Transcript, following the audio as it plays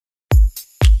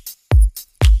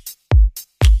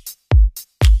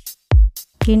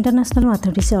International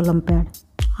Mathematics Olympiad,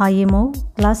 IMO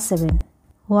Class 7,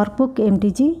 Workbook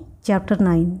MTG Chapter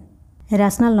 9,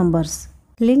 Rational Numbers.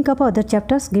 Link of other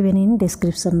chapters given in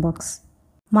description box.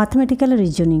 Mathematical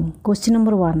Reasoning. Question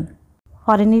number 1.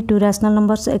 For any two rational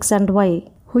numbers x and y,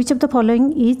 which of the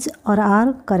following is or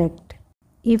are correct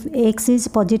if x is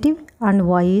positive and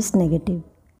y is negative?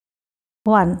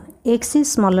 1. X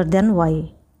is smaller than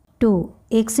y. 2.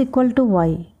 X equal to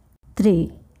y.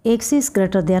 3. X is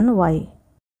greater than y.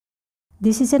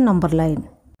 This is a number line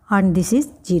and this is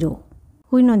 0.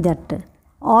 We know that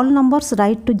all numbers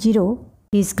right to 0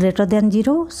 is greater than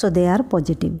 0, so they are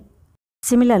positive.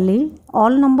 Similarly, all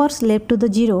numbers left to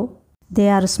the 0, they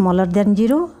are smaller than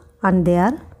 0 and they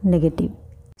are negative.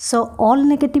 So all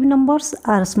negative numbers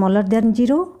are smaller than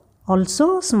 0,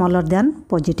 also smaller than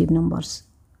positive numbers.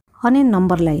 On a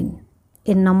number line,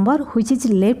 a number which is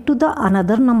left to the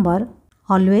another number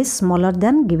always smaller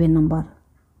than given number.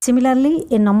 Similarly,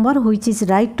 a number which is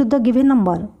right to the given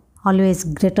number always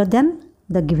greater than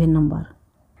the given number.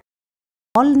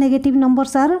 All negative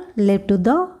numbers are left to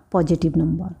the positive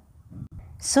number.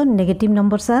 So negative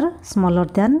numbers are smaller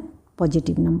than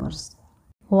positive numbers.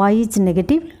 Y is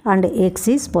negative and x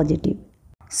is positive.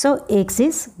 So x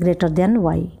is greater than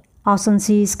y. Option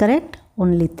C is correct,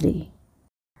 only 3.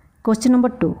 Question number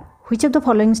 2. Which of the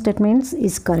following statements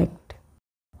is correct?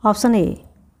 Option A.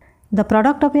 The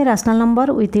product of a rational number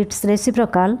with its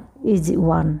reciprocal is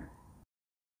 1.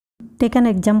 Take an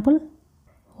example.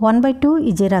 1 by 2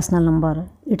 is a rational number.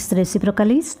 Its reciprocal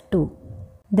is 2.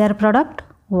 Their product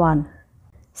 1.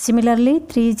 Similarly,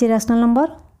 3 is a rational number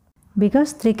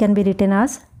because 3 can be written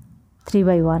as 3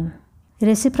 by 1.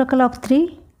 Reciprocal of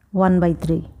 3, 1 by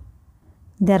 3.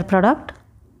 Their product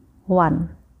 1.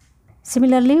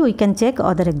 Similarly, we can check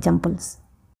other examples.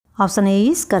 Option A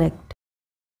is correct.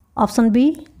 Option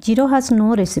B, 0 has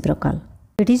no reciprocal.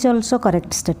 It is also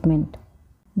correct statement.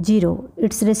 0,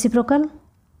 its reciprocal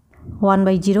 1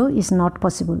 by 0 is not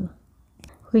possible.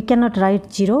 We cannot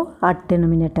write 0 at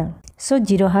denominator. So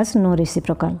 0 has no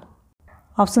reciprocal.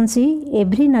 Option C,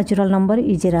 every natural number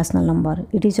is a rational number.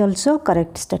 It is also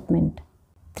correct statement.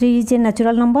 3 is a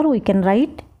natural number. We can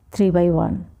write 3 by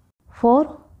 1.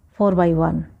 4, 4 by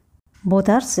 1. Both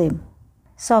are same.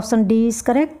 So option D is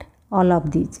correct. All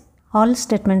of these. All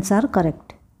statements are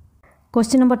correct.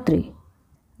 Question number 3.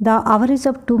 The average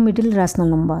of two middle rational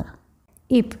number.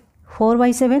 If 4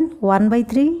 by 7, 1 by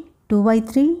 3, 2 by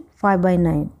 3, 5 by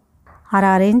 9 are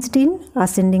arranged in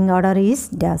ascending order is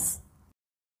dash.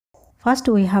 First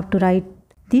we have to write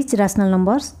these rational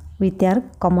numbers with their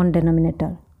common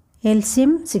denominator.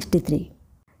 LCM 63.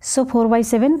 So 4 by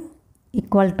 7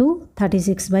 equal to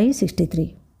 36 by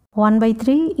 63. 1 by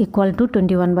 3 equal to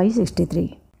 21 by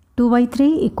 63. 2 by 3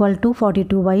 equal to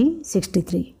 42 by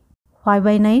 63. 5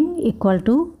 by 9 equal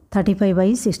to 35 by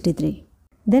 63.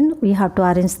 Then we have to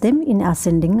arrange them in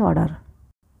ascending order.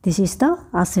 This is the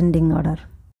ascending order.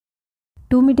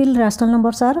 Two middle rational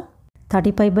numbers are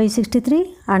 35 by 63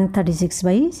 and 36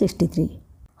 by 63.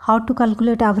 How to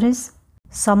calculate average?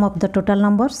 Sum of the total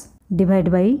numbers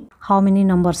divided by how many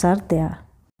numbers are there.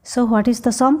 So what is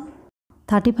the sum?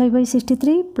 35 by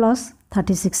 63 plus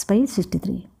 36 by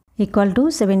 63 equal to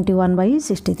 71 by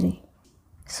 63.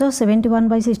 So 71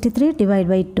 by 63 divided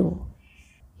by 2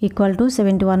 equal to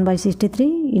 71 by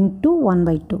 63 into 1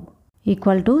 by 2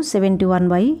 equal to 71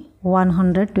 by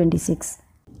 126.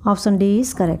 Option D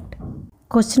is correct.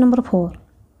 Question number 4.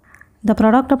 The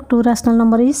product of two rational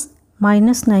number is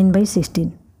minus 9 by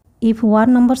 16. If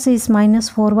one number is minus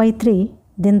 4 by 3,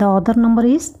 then the other number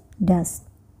is dash.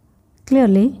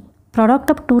 Clearly, product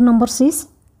of two numbers is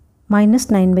minus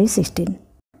 9 by 16.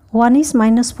 One is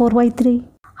minus 4 by 3.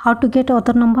 How to get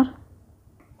other number?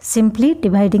 Simply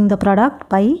dividing the product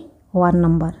by one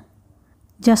number.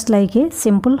 Just like a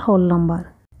simple whole number.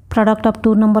 Product of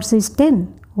two numbers is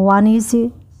 10. One is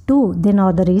 2, then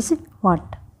other is what?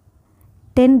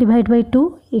 10 divided by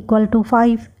 2 equal to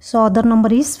 5. So other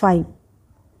number is 5.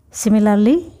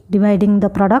 Similarly, dividing the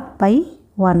product by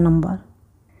one number.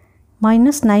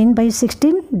 Minus 9 by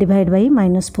 16 divided by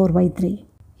minus 4 by 3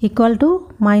 equal to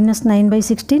minus 9 by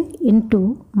 16 into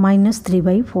minus 3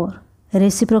 by 4.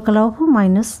 Reciprocal of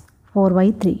minus 4 by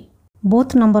 3.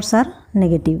 Both numbers are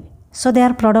negative. So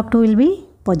their product will be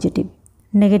positive.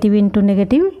 Negative into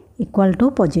negative equal to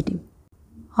positive.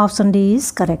 Option D is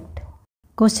correct.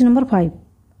 Question number 5.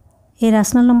 A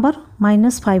rational number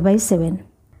minus 5 by 7.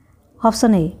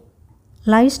 Option A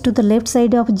lies to the left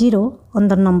side of 0 on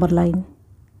the number line.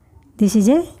 This is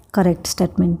a correct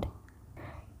statement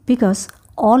because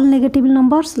all negative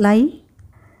numbers lie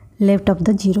left of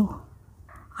the 0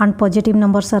 and positive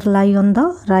numbers are lie on the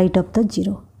right of the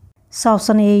 0. So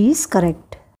option A is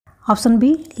correct. Option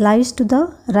B lies to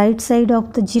the right side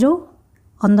of the 0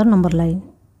 on the number line.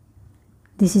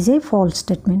 This is a false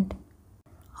statement.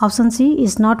 Option C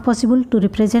is not possible to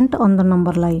represent on the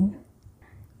number line.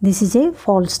 This is a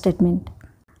false statement.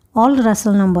 All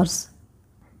rational numbers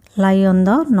lie on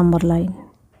the number line.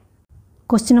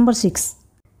 Question number 6.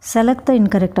 Select the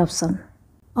incorrect option.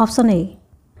 Option A.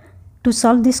 To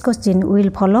solve this question, we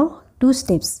will follow two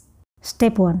steps.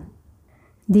 Step 1.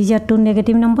 These are two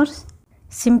negative numbers.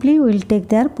 Simply we will take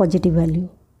their positive value,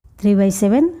 3 by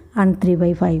 7 and 3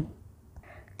 by 5.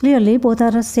 Clearly both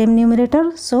are same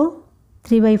numerator, so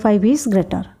 3 by 5 is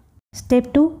greater.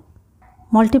 Step 2.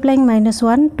 Multiplying minus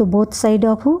 1 to both sides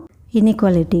of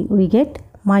inequality, we get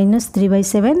minus 3 by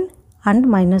 7 and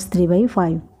minus 3 by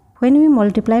 5. When we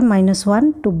multiply minus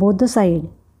 1 to both the sides,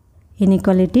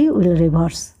 inequality will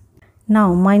reverse.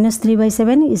 Now minus 3 by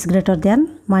 7 is greater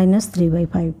than minus 3 by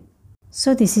 5.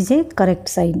 So this is a correct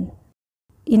sign.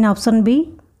 In option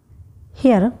B,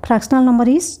 here fractional number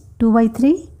is 2 by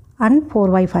 3 and 4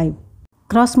 by 5.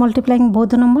 Cross multiplying both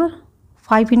the number,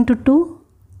 5 into 2,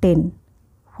 10.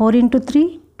 4 into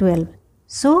 3, 12.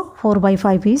 So 4 by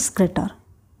 5 is greater.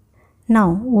 Now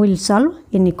we will solve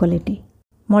inequality.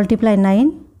 Multiply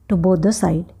 9 to both the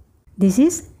sides. This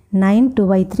is 9 2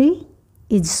 by 3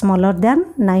 is smaller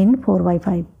than 9 4 by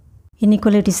 5.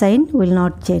 Inequality sign will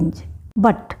not change.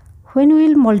 But when we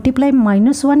will multiply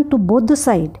minus 1 to both the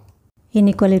sides,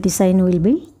 inequality sign will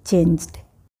be changed.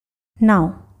 Now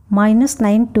minus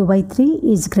 9 2 by 3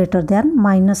 is greater than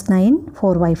minus 9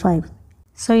 4 by 5.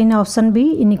 So in option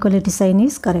B, inequality sign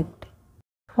is correct.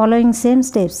 Following same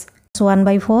steps, 1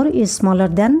 by 4 is smaller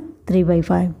than 3 by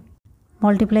 5.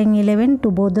 Multiplying 11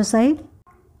 to both the sides,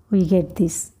 we get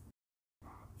this.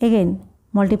 Again,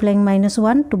 multiplying minus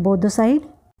 1 to both the sides,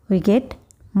 we get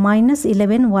minus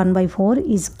 11 1 by 4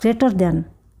 is greater than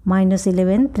minus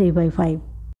 11 3 by 5.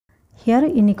 Here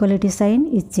inequality sign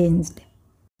is changed.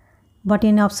 But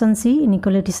in option C,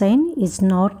 inequality sign is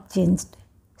not changed.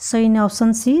 So in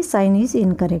option C, sign is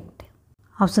incorrect.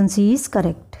 Option C is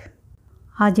correct.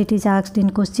 As it is asked in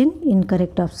question,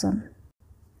 incorrect option.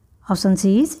 Option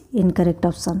C is incorrect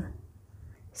option.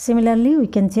 Similarly, we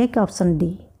can check option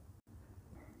D.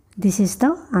 This is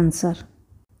the answer.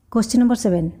 Question number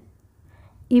 7.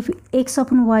 If x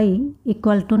upon y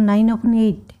equal to 9 upon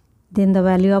 8, then the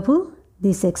value of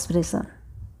this expression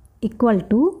equal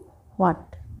to what?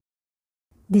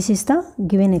 This is the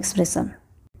given expression.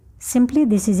 Simply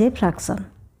this is a fraction.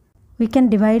 We can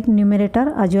divide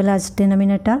numerator as well as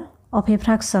denominator of a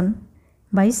fraction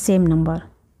by same number.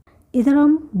 इधर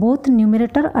हम both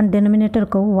numerator and denominator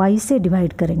को y से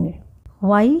divide करेंगे.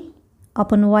 y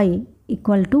upon y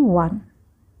equal to 1.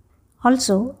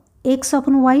 Also x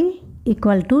upon y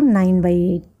equal to 9 by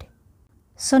 8.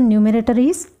 So numerator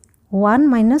is 1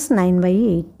 minus 9 by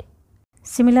 8.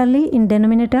 Similarly in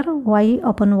denominator, y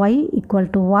upon y equal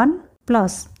to 1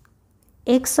 plus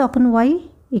x upon y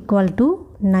equal to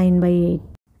 9 by 8.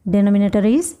 Denominator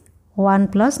is 1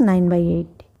 plus 9 by 8.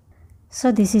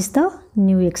 So this is the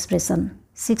new expression,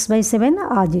 6 by 7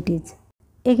 as it is.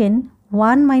 Again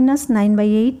 1 minus 9 by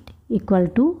 8 equal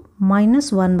to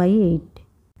minus 1 by 8.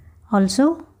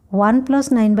 Also 1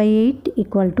 plus 9 by 8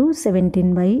 equal to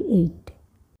 17 by 8.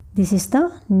 This is the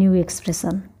new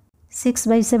expression, 6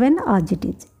 by 7 as it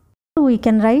is. So we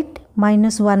can write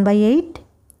minus 1 by 8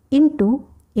 into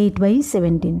 8 by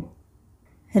 17.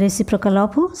 Reciprocal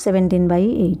of 17 by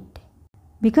 8.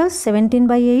 Because 17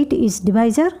 by 8 is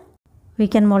divisor, we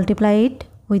can multiply it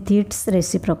with its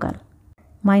reciprocal.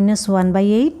 Minus 1 by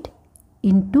 8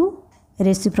 into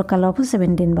reciprocal of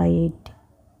 17 by 8.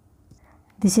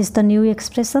 This is the new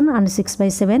expression and 6 by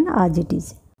 7 as it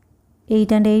is.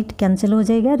 8 and 8 cancel हो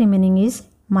जाएगा, remaining is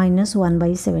minus 1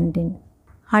 by 17.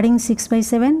 Adding 6 by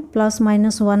 7 plus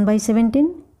minus 1 by 17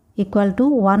 equal to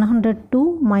 102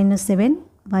 minus 7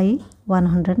 by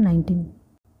 119.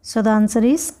 So the answer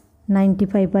is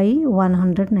 95 by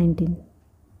 119.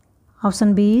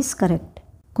 Option B is correct.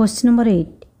 Question number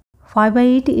 8. 5 by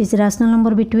 8 is rational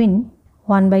number between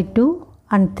 1 by 2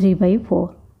 and 3 by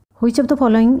 4. Which of the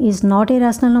following is not a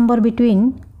rational number between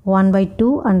 1 by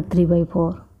 2 and 3 by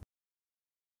 4?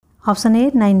 Option A,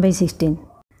 9 by 16.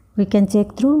 We can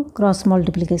check through cross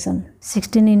multiplication.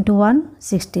 16 into 1,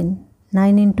 16.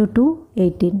 9 into 2,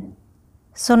 18.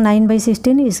 So 9 by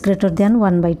 16 is greater than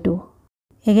 1 by 2.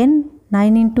 Again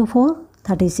 9 into 4,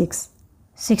 36.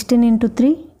 16 into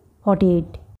 3,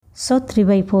 48. So 3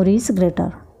 by 4 is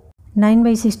greater. 9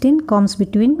 by 16 comes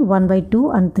between 1 by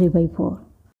 2 and 3 by 4.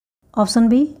 Option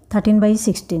B, 13 by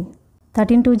 16.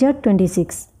 13 2 ja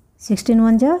 26. 16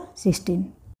 1 ja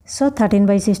 16. So 13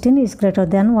 by 16 is greater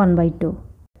than 1 by 2.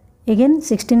 Again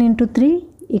 16 into 3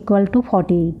 equal to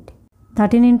 48.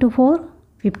 13 into 4,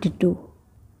 52.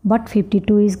 But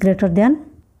 52 is greater than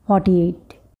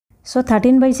 48. So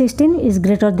 13 by 16 is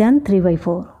greater than 3 by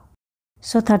 4.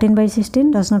 So 13 by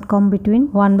 16 does not come between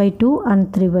 1 by 2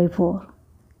 and 3 by 4.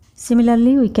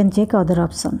 Similarly, we can check other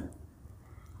option.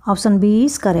 Option B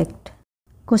is correct.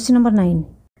 Question number 9.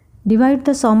 Divide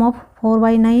the sum of 4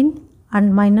 by 9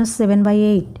 and minus 7 by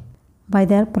 8 by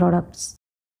their products.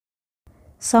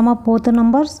 Sum of both the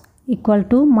numbers equal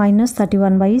to minus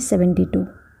 31 by 72.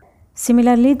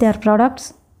 Similarly, their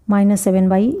products minus 7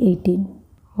 by 18.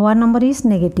 One number is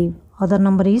negative, other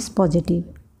number is positive.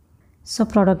 So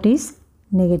product is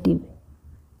negative.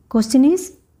 Question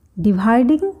is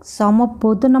dividing sum of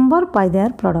both the number by their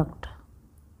product.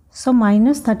 So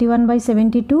minus 31 by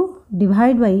 72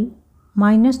 divided by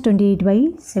minus 28 by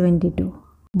 72.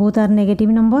 Both are negative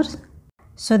numbers.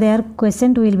 So their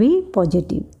quotient will be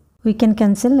positive. We can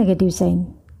cancel negative sign.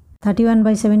 31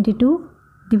 by 72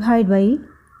 divided by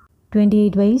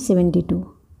 28 by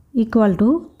 72 equal to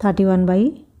 31 by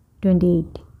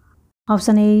 28.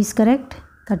 Option A is correct.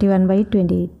 31 by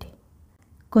 28.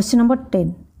 Question number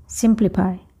 10.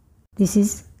 Simplify. This is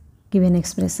given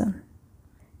expression.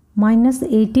 Minus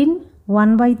 18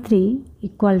 1 by 3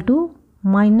 equal to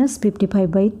minus 55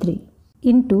 by 3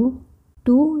 into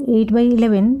 2 8 by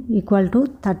 11 equal to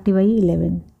 30 by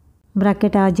 11.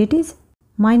 Bracket as it is.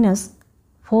 Minus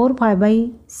 4 5 by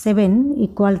 7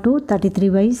 equal to 33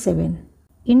 by 7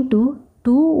 into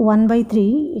 2 1 by 3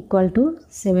 equal to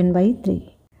 7 by 3.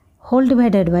 Whole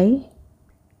divided by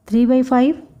 3 by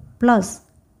 5 plus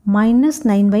minus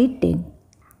 9 by 10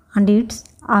 and its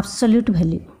absolute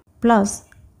value plus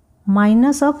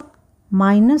minus of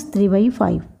minus 3 by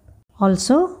 5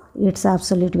 also its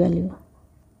absolute value.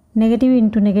 Negative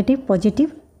into negative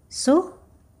positive. So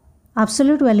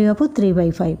absolute value of 3 by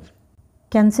 5.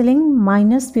 Cancelling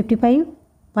minus 55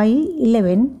 by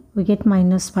 11 we get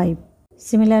minus 5.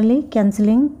 Similarly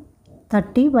cancelling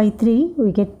 30 by 3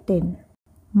 we get 10.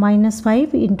 Minus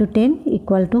 5 into 10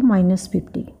 equal to minus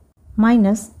 50.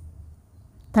 Minus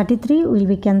 33 will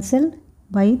be cancelled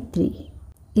by 3.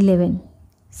 11.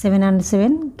 7 and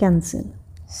 7 cancel.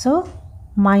 So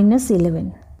minus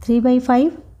 11. 3 by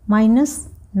 5 minus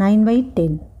 9 by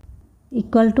 10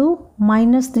 equal to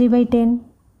minus 3 by 10.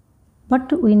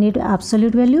 But we need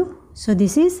absolute value. So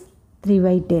this is 3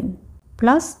 by 10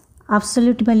 plus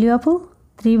absolute value of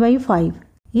 3 by 5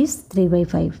 is 3 by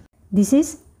 5. This is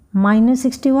minus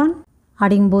 61.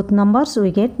 Adding both numbers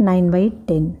we get 9 by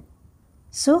 10.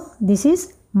 So this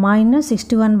is minus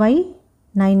 61 by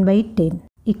 9 by 10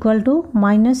 equal to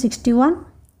minus 61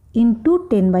 into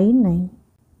 10 by 9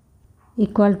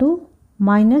 equal to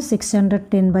minus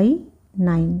 610 by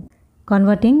 9.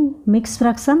 Converting mixed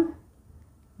fraction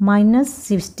minus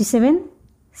 67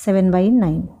 7 by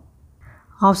 9.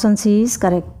 Option C is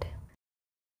correct.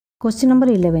 Question number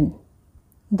 11.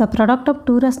 The product of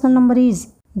two rational number is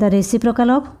the reciprocal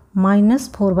of minus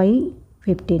 4 by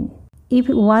 15. If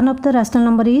one of the rational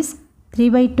number is 3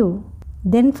 by 2,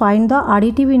 then find the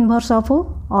additive inverse of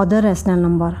other rational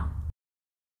number.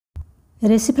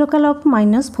 Reciprocal of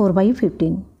minus 4 by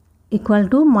 15 equal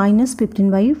to minus 15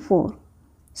 by 4.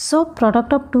 So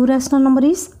product of two rational number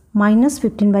is minus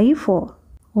 15 by 4.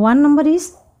 One number is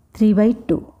 3 by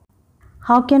 2.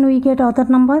 How can we get other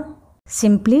number?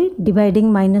 Simply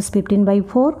dividing minus 15 by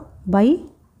 4 by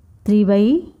 3 by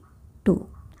 2.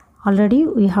 Already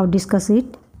we have discussed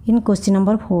it in question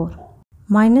number 4.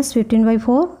 Minus 15 by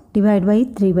 4 divided by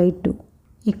 3 by 2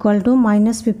 equal to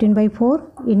minus 15 by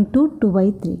 4 into 2 by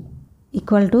 3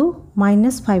 equal to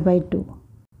minus 5 by 2.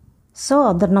 So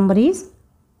other number is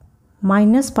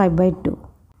minus 5 by 2.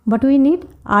 But we need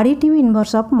additive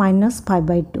inverse of minus 5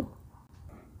 by 2,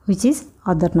 which is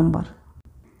other number.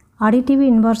 Additive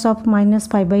inverse of minus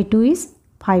 5 by 2 is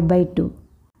 5 by 2.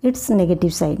 Its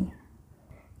negative sign.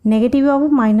 Negative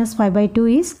of minus 5 by 2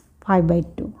 is 5 by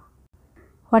 2.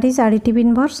 What is additive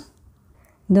inverse?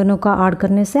 दोनों का add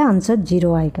करने से answer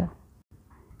 0 आएगा.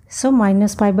 So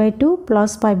minus 5 by 2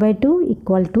 plus 5 by 2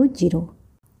 equal to 0.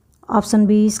 Option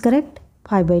B is correct.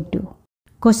 5 by 2.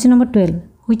 Question number 12.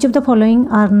 Which of the following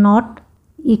are not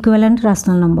equivalent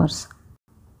rational numbers?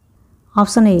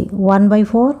 Option A 1 by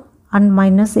 4 and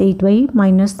minus 8 by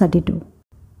minus 32.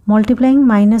 Multiplying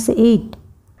minus 8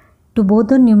 to both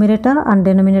the numerator and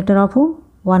denominator of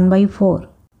 1 by 4,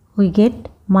 we get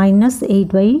minus 8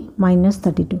 by minus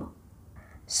 32.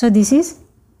 So this is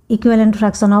equivalent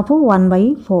fraction of 1 by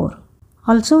 4.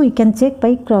 Also we can check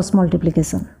by cross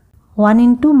multiplication. 1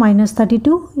 into minus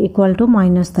 32 equal to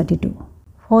minus 32.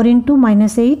 4 into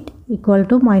minus 8 equal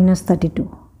to minus 32.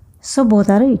 So both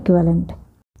are equivalent.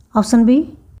 Option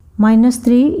B Minus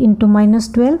 3 into minus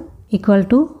 12 equal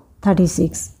to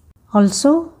 36.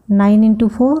 Also 9 into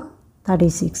 4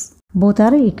 36. Both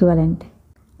are equivalent.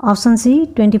 Option C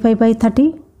 25 by 30.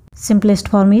 Simplest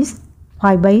form is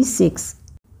 5 by 6.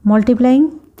 Multiplying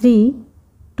 3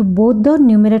 to both the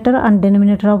numerator and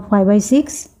denominator of 5 by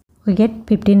 6, we get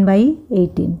 15 by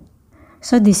 18.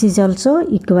 So this is also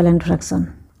equivalent fraction.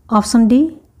 Option D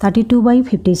 32 by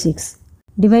 56.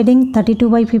 Dividing 32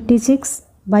 by 56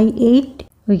 by 8,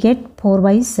 we get 4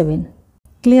 by 7.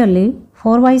 Clearly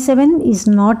 4 by 7 is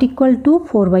not equal to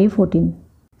 4 by 14.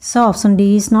 So option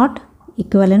D is not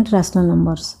equivalent rational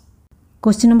numbers.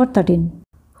 Question number 13.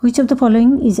 Which of the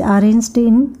following is arranged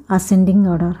in ascending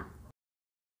order?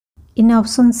 In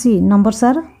option C, numbers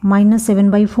are minus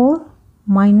 7 by 4,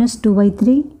 minus 2 by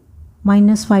 3,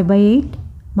 minus 5 by 8,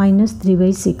 minus 3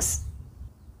 by 6.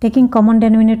 Taking common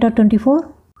denominator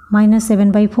 24, minus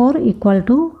 7 by 4 equal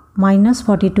to minus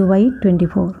 42 by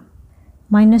 24.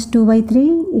 Minus 2 by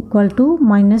 3 equal to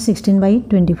minus 16 by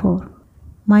 24.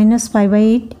 Minus 5 by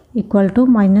 8 equal to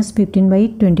minus 15 by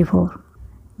 24.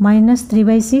 Minus 3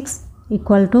 by 6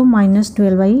 equal to minus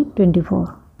 12 by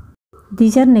 24.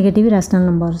 These are negative rational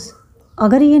numbers.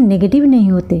 अगर ये negative नहीं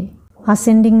होते,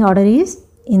 ascending order is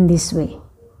in this way.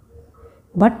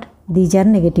 But these are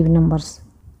negative numbers.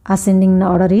 Ascending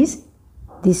order is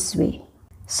this way.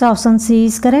 So option C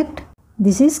is correct.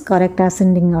 This is correct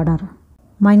ascending order.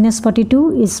 Minus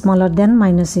 42 is smaller than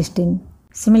minus 16.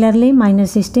 Similarly,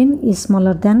 minus 16 is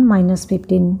smaller than minus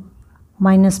 15.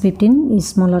 Minus 15 is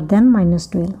smaller than minus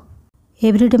 12.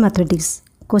 Everyday mathematics.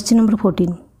 Question number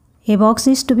 14. A box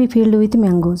is to be filled with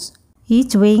mangoes,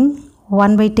 each weighing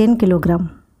 1 by 10 kilogram.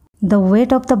 The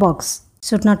weight of the box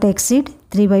should not exceed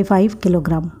 3 by 5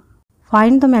 kilogram.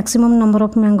 Find the maximum number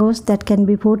of mangoes that can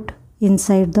be put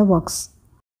inside the box.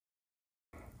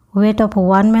 Weight of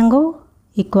 1 mango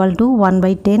equal to 1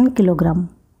 by 10 kilogram.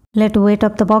 Let weight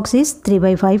of the box is 3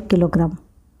 by 5 kilogram.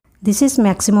 This is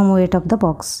maximum weight of the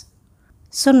box.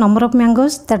 So number of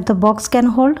mangoes that the box can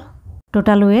hold,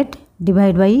 total weight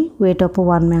divided by weight of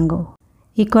 1 mango,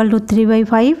 equal to 3 by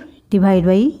 5 divided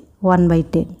by 1 by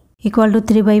 10, equal to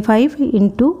 3 by 5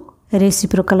 into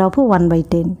reciprocal of 1 by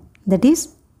 10, that is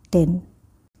 10.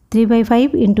 3 by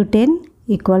 5 into 10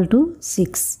 equal to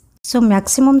 6. So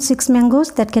maximum 6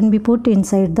 mangoes that can be put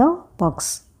inside the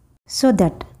box, so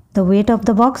that the weight of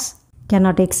the box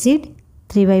cannot exceed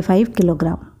 3 by 5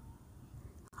 kilogram.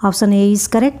 Option A is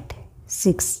correct.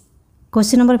 6.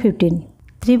 Question number 15.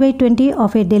 3 by 20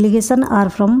 of a delegation are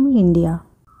from India.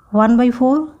 1 by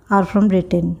 4 are from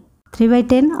Britain. 3 by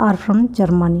 10 are from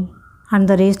Germany. And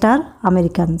the rest are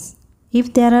Americans.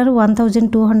 If there are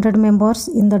 1200 members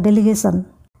in the delegation,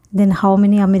 then how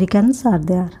many Americans are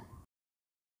there?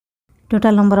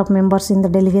 Total number of members in the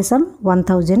delegation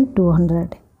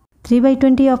 1200. 3 by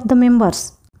 20 of the members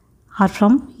are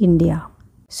from India.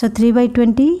 So 3 by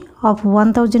 20 of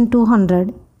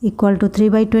 1200 equal to 3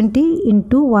 by 20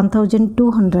 into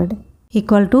 1200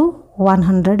 equal to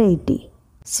 180.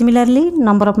 Similarly,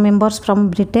 number of members from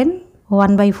Britain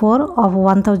 1 by 4 of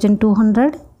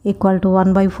 1200 equal to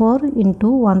 1 by 4 into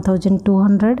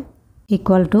 1200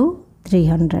 equal to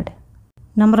 300.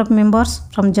 Number of members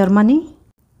from Germany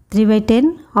 3 by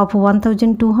 10 of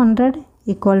 1200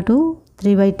 equal to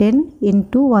 3 by 10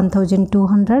 into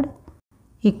 1200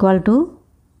 equal to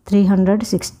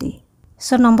 360.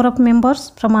 So number of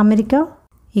members from America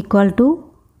equal to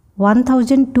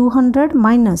 1200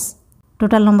 minus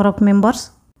total number of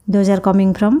members, those are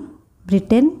coming from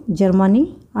Britain,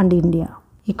 Germany and India,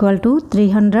 equal to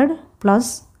 300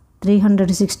 plus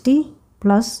 360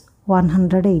 plus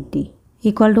 180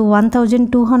 equal to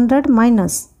 1200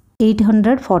 minus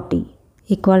 840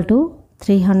 equal to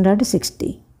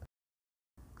 360.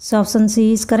 So option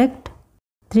C is correct.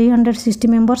 360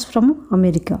 members from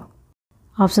America.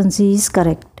 Option C is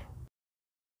correct.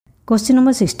 Question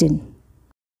number 16.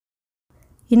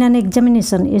 In an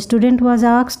examination, a student was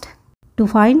asked to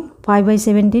find 5 by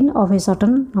 17 of a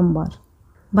certain number.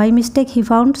 By mistake, he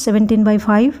found 17 by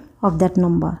 5 of that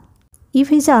number. If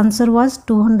his answer was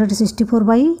 264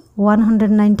 by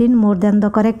 119 more than the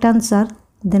correct answer,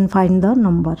 then find the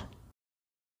number.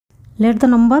 Let the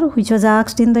number which was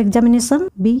asked in the examination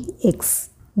be x.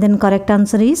 Then correct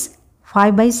answer is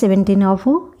 5 by 17 of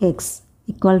x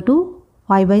equal to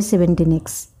 5 by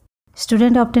 17x.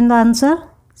 Student obtained the answer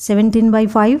 17 by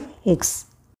 5x.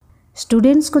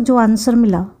 Students को जो answer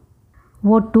मिला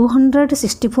वो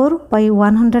 264 by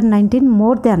 119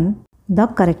 more than the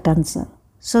correct answer.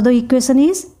 So the equation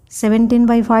is 17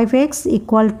 by 5x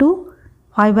equal to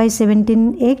 5 by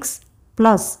 17x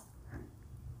plus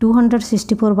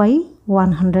 264 by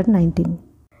 119.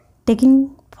 Taking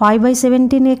 5 by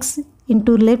 17x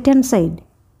into left hand side,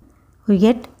 we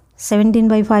get 17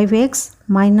 by 5x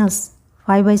minus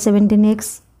 5 by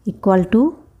 17x equal to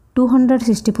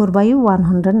 264 by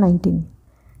 119.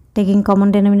 Taking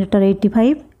common denominator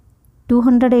 85,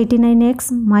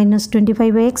 289x minus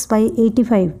 25x by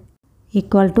 85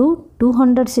 equal to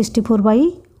 264 by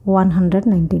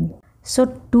 119. So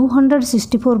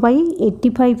 264 by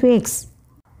 85x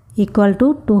equal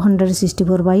to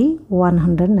 264 by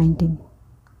 119.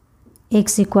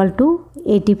 X equal to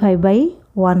 85 by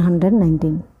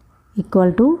 119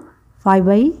 equal to 5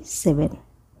 by 7.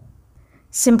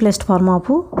 Simplest form of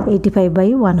 85 by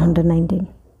 119.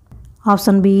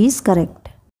 Option B is correct.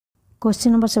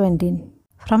 Question number 17.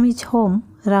 From his home,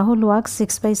 Rahul walks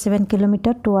 6 by 7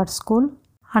 km towards school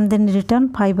and then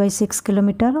return 5 by 6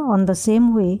 km on the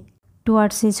same way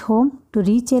towards his home to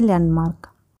reach a landmark.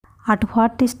 At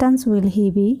what distance will he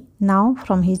be now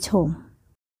from his home?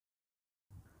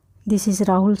 This is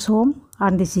Rahul's home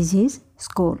and this is his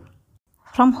school.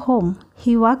 From home,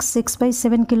 he walks 6 by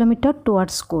 7 km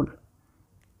towards school.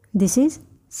 This is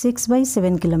 6 by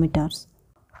 7 kilometers.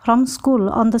 From school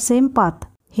on the same path,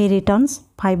 he returns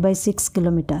 5 by 6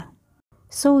 km.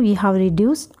 So we have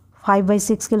reduced 5 by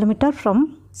 6 km from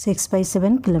 6 by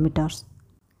 7 kilometers.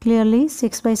 Clearly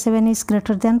 6 by 7 is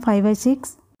greater than 5 by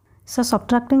 6. So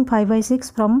subtracting 5 by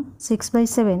 6 from 6 by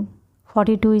 7,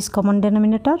 42 is common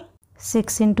denominator.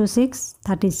 6 into 6,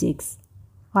 36.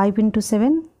 5 into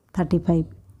 7, 35.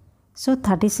 So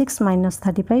 36 minus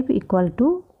 35 equal to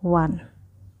 1.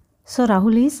 So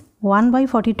Rahul is 1 by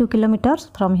 42 kilometers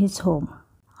from his home.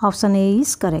 Option A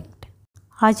is correct.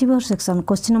 Algebra section,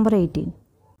 question number 18.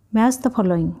 Match the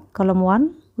following, column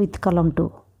 1 with column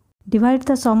 2. Divide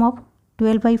the sum of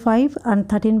 12 by 5 and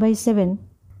 13 by 7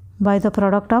 by the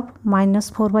product of minus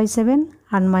 4 by 7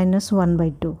 and minus 1 by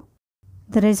 2.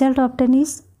 The result obtained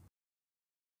is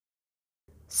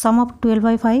sum of 12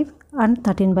 by 5 and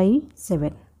 13 by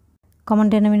 7. Common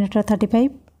denominator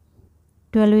 35.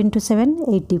 12 into 7,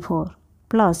 84,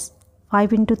 plus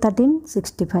 5 into 13,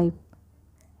 65.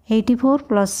 84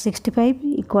 plus 65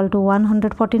 equal to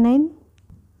 149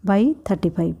 by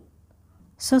 35.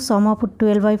 So sum of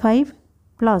 12 by 5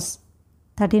 plus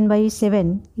 13 by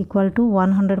 7 equal to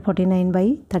 149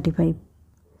 by 35.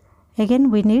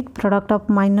 Again we need product of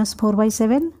minus 4 by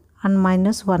 7 and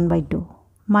minus 1 by 2.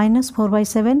 Minus 4 by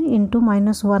 7 into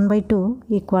minus 1 by 2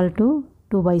 equal to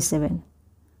 2 by 7.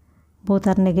 Both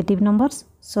are negative numbers,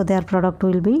 so their product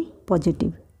will be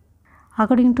positive.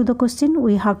 According to the question,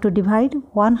 we have to divide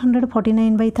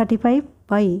 149 by 35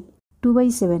 by 2 by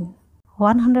 7.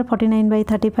 149 by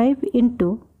 35 into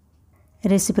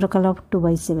reciprocal of 2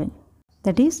 by 7,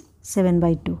 that is 7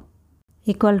 by 2,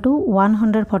 equal to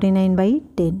 149 by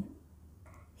 10.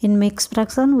 In mixed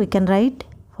fraction, we can write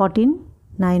 14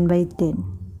 9 by 10.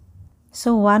 So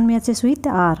 1 matches with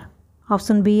R.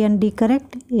 Option B and D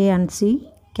correct, A and C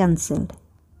cancelled.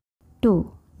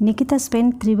 2. Nikita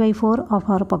spent 3 by 4 of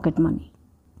her pocket money.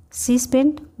 She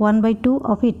spent 1 by 2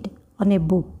 of it on a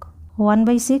book, 1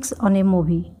 by 6 on a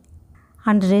movie,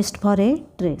 and rest for a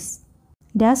dress.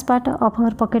 Dash part of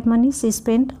her pocket money she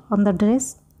spent on the dress.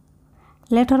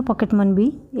 Let her pocket money be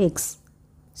X.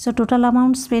 So total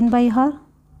amount spent by her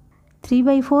 3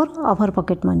 by 4 of her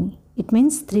pocket money. It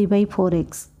means 3 by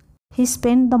 4x. He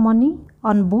spent the money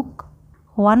on book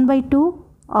 1 by 2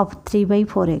 of 3 by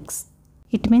 4x.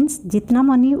 It means जितना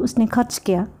money उसने खर्च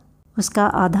किया उसका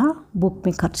आधा book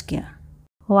में खर्च किया.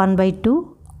 1 by 2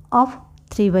 of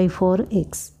 3 by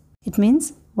 4x. It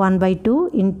means 1 by 2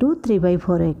 into 3 by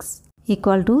 4x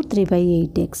equal to 3 by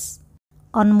 8x.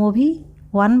 On movie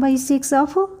 1 by 6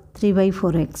 of 3 by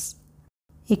 4x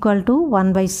equal to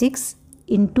 1 by 6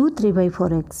 into 3 by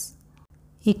 4x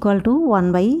equal to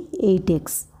 1 by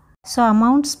 8x. So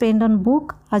amount spent on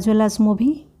book as well as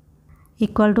movie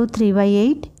equal to 3 by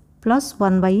 8 plus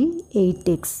 1 by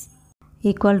 8x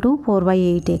equal to 4 by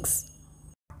 8x.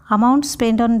 Amount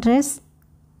spent on dress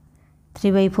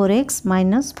 3 by 4x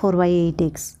minus 4 by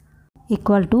 8x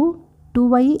equal to 2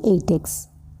 by 8x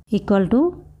equal to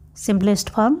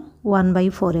simplest form 1 by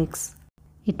 4x.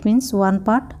 It means 1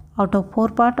 part out of 4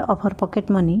 part of her pocket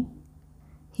money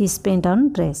he spent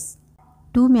on dress.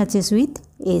 2 matches with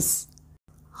S.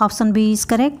 Option B is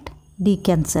correct, D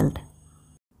cancelled.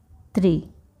 3.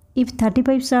 If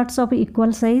 35 shirts of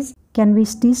equal size can be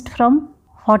stitched from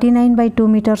 49 by 2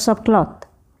 meters of cloth,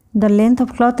 the length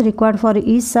of cloth required for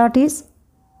each shirt is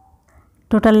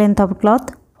total length of cloth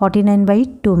 49 by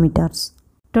 2 meters.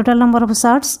 Total number of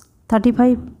shirts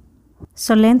 35.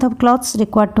 So length of cloths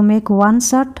required to make one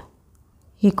shirt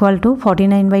equal to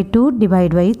 49 by 2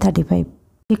 divided by 35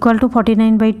 equal to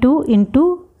 49 by 2 into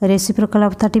reciprocal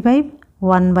of 35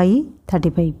 1 by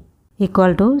 35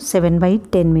 equal to 7 by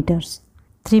 10 meters.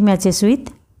 3 matches with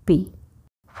P.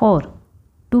 4.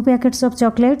 2 packets of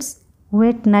chocolates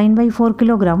weight 9 by 4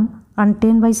 kg and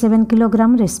 10 by 7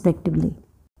 kg respectively.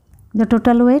 The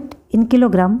total weight in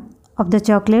kilogram of the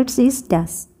chocolates is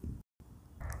dash.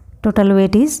 Total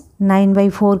weight is 9 by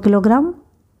 4 kg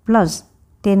plus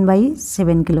 10 by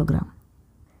 7 kg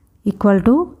equal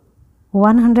to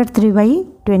 103 by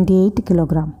 28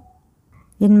 kg.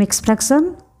 In mixed fraction,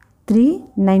 3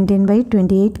 19 by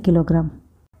 28 kg.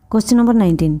 Question number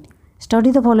 19. Study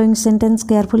the following sentence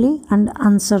carefully and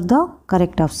answer the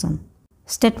correct option.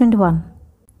 Statement 1.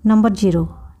 Number 0.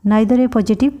 Neither a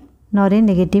positive nor a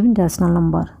negative rational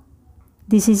number.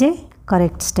 This is a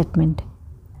correct statement.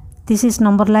 This is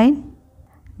number line.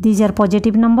 These are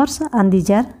positive numbers and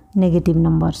these are negative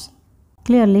numbers.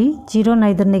 Clearly, 0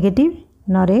 neither negative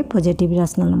nor a positive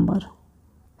rational number.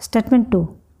 Statement 2.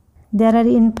 There are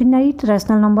infinite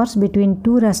rational numbers between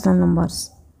two rational numbers.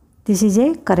 This is a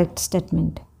correct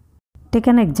statement. Take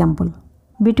an example.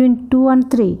 Between 2 and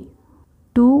 3,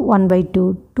 2 1 by 2,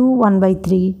 2 1 by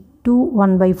 3, 2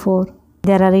 1 by 4.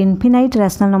 There are infinite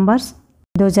rational numbers.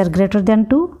 Those are greater than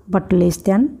 2 but less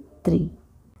than 3.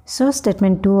 So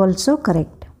statement 2 also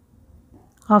correct.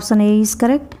 Option A is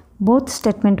correct. Both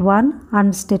statement 1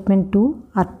 and statement 2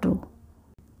 are true.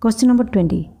 Question number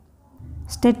 20.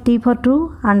 State T for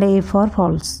true and A for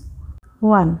false.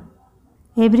 1.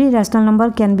 Every rational number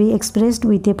can be expressed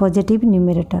with a positive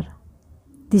numerator.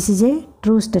 This is a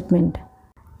true statement.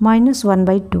 Minus 1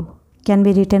 by 2 can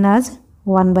be written as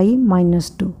 1 by minus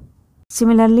 2.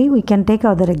 Similarly, we can take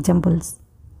other examples.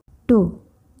 2.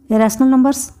 Irrational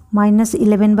numbers minus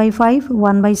 11 by 5,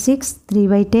 1 by 6, 3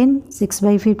 by 10, 6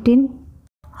 by 15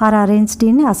 are arranged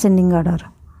in ascending order.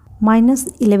 Minus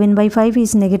 11 by 5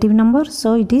 is negative number,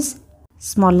 so it is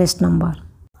smallest number.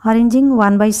 Arranging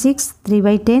 1 by 6, 3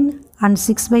 by 10 and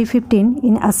 6 by 15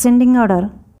 in ascending order,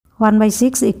 1 by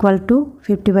 6 equal to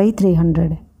 50 by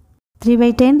 300. 3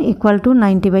 by 10 equal to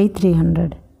 90 by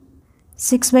 300.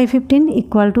 6 by 15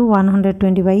 equal to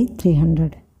 120 by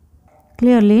 300.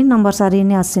 Clearly, numbers are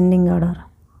in ascending order.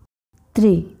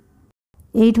 3.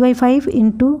 8 by 5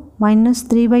 into minus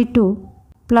 3 by 2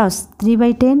 plus 3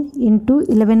 by 10 into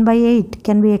 11 by 8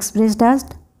 can be expressed as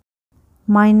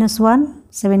minus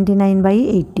 179 by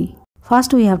 80.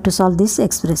 First we have to solve this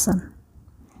expression.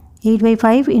 8 by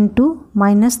 5 into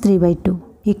minus 3 by 2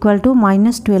 equal to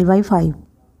minus 12 by 5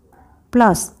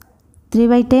 plus 3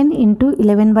 by 10 into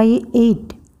 11 by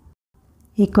 8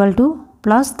 equal to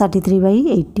plus 33 by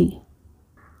 80.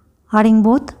 Adding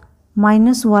both,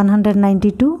 minus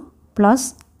 192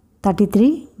 plus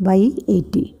 33 by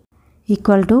 80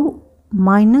 equal to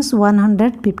minus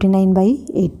 159 by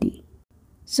 80.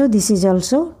 So this is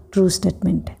also true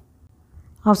statement.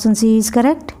 Option C is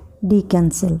correct. D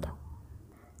cancelled.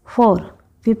 4.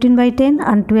 15 by 10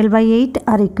 and 12 by 8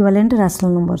 are equivalent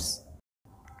rational numbers.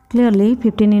 Clearly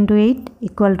 15 into 8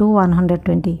 equal to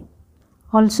 120.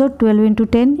 Also 12 into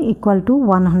 10 equal to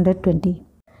 120.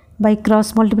 By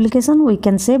cross multiplication we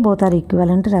can say both are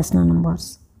equivalent rational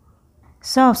numbers.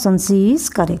 So option C is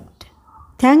correct.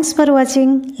 Thanks for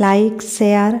watching. Like,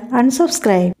 share and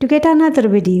subscribe to get another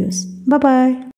videos. Bye bye.